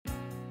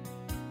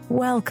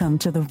Welcome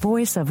to the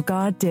Voice of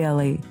God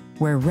Daily,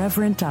 where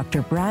Reverend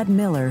Dr. Brad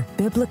Miller,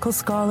 biblical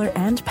scholar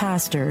and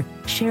pastor,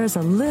 shares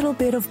a little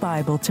bit of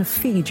Bible to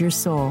feed your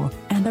soul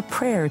and a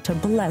prayer to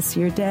bless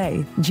your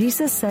day.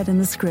 Jesus said in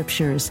the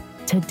scriptures,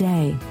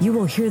 "Today you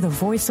will hear the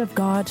voice of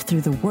God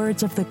through the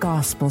words of the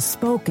gospel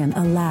spoken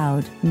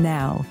aloud."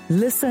 Now,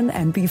 listen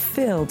and be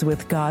filled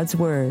with God's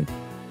word.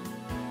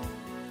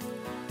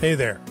 Hey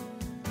there.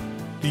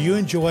 Do you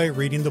enjoy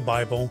reading the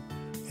Bible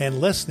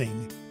and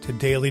listening to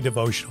daily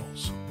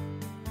devotionals?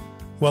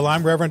 Well,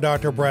 I'm Reverend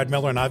Dr. Brad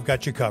Miller, and I've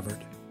got you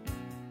covered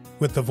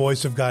with the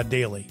Voice of God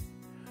Daily,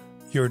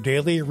 your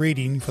daily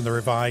reading from the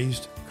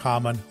Revised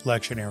Common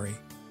Lectionary.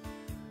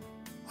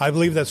 I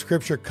believe that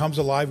Scripture comes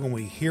alive when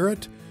we hear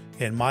it,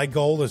 and my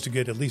goal is to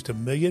get at least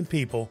 1 million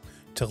people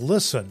to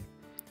listen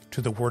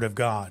to the Word of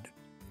God.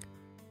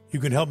 You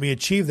can help me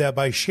achieve that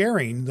by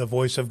sharing the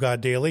Voice of God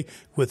Daily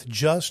with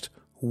just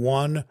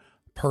one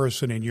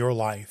person in your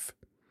life.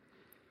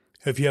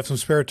 If you have some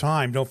spare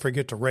time, don't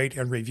forget to rate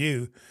and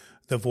review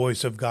the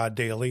Voice of God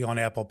Daily on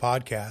Apple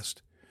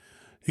Podcast.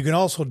 You can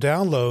also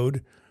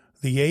download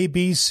the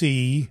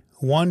ABC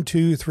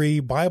 123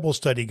 Bible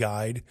Study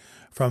Guide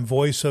from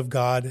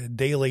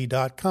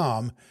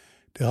voiceofgoddaily.com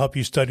to help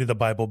you study the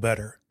Bible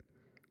better.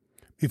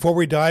 Before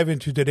we dive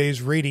into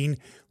today's reading,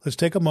 let's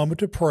take a moment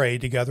to pray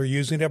together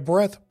using a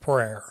breath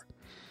prayer.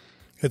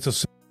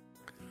 Let's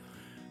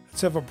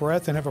have a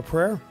breath and have a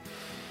prayer.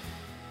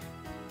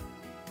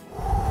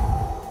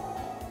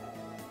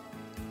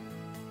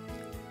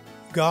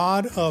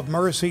 God of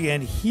mercy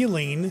and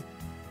healing,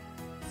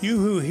 you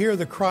who hear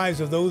the cries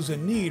of those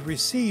in need,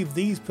 receive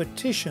these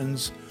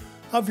petitions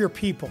of your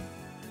people,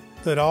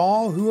 that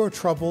all who are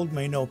troubled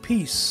may know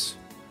peace,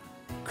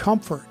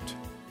 comfort,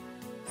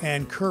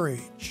 and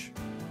courage.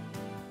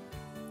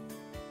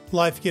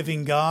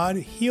 Life-giving God,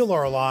 heal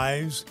our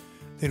lives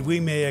that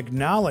we may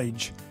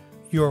acknowledge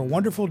your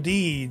wonderful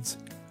deeds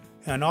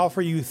and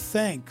offer you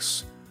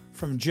thanks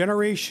from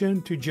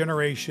generation to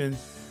generation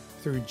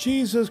through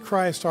Jesus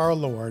Christ our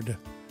Lord.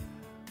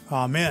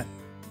 Amen.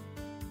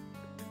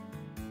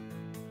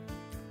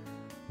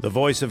 The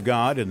Voice of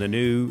God in the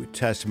New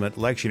Testament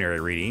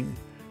lectionary reading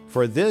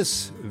for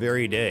this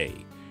very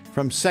day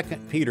from 2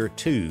 Peter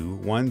 2,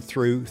 1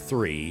 through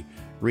 3,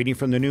 reading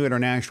from the New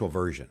International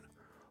Version.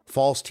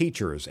 False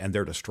teachers and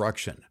their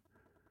destruction.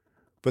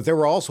 But there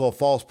were also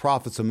false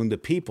prophets among the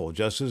people,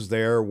 just as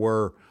there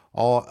were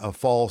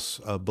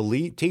false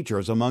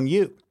teachers among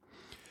you.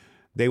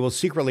 They will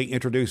secretly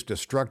introduce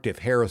destructive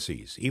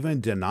heresies, even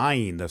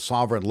denying the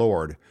sovereign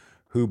Lord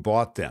who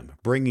bought them,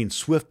 bringing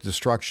swift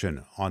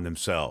destruction on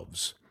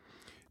themselves.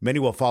 Many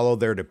will follow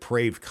their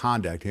depraved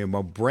conduct and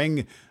will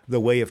bring the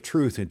way of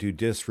truth into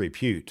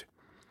disrepute.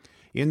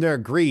 In their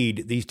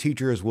greed, these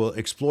teachers will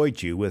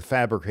exploit you with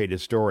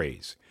fabricated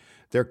stories.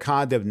 Their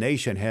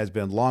condemnation has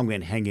long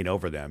been hanging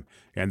over them,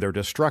 and their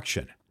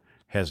destruction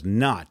has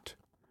not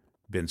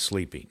been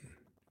sleeping.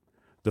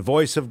 The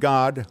voice of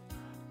God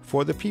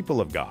for the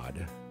people of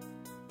God.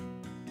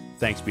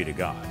 Thanks be to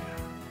God.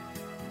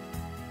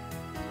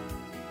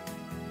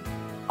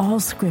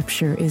 All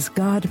Scripture is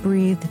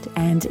God-breathed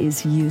and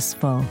is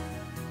useful.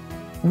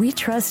 We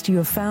trust you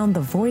have found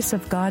the Voice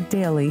of God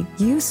Daily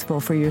useful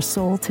for your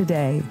soul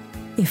today.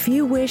 If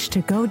you wish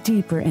to go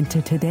deeper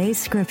into today's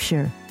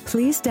Scripture,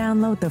 please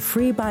download the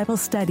free Bible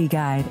study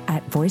guide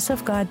at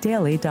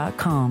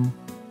voiceofgoddaily.com.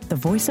 The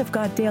Voice of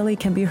God Daily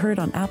can be heard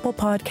on Apple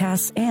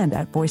Podcasts and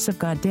at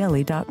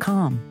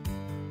voiceofgoddaily.com.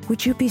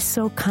 Would you be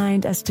so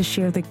kind as to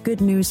share the good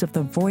news of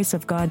the Voice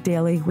of God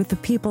Daily with the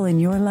people in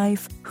your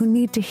life who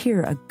need to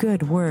hear a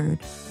good word?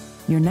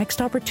 Your next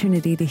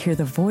opportunity to hear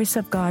the Voice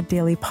of God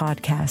Daily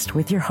podcast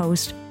with your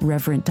host,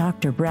 Reverend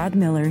Dr. Brad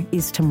Miller,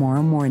 is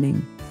tomorrow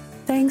morning.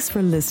 Thanks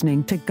for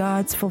listening to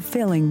God's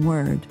fulfilling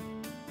word.